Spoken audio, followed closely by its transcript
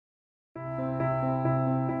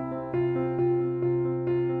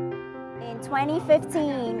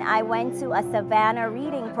2015, I went to a Savannah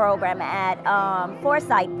reading program at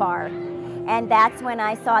Forsyth Park. And that's when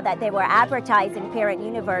I saw that they were advertising Parent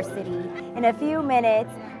University. In a few minutes,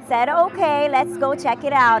 said, okay, let's go check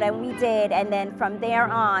it out, and we did. And then from there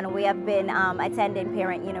on, we have been attending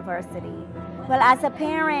Parent University. Well, as a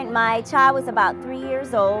parent, my child was about 3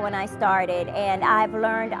 years old when I started, and I've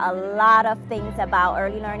learned a lot of things about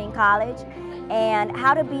Early Learning College and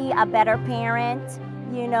how to be a better parent,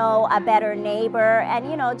 you know, a better neighbor, and,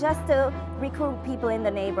 you know, just to recruit people in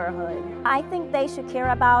the neighborhood. I think they should care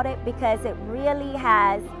about it because it really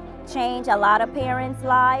has changed a lot of parents'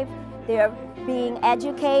 lives. They're being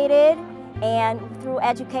educated, and through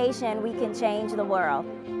education, we can change the world.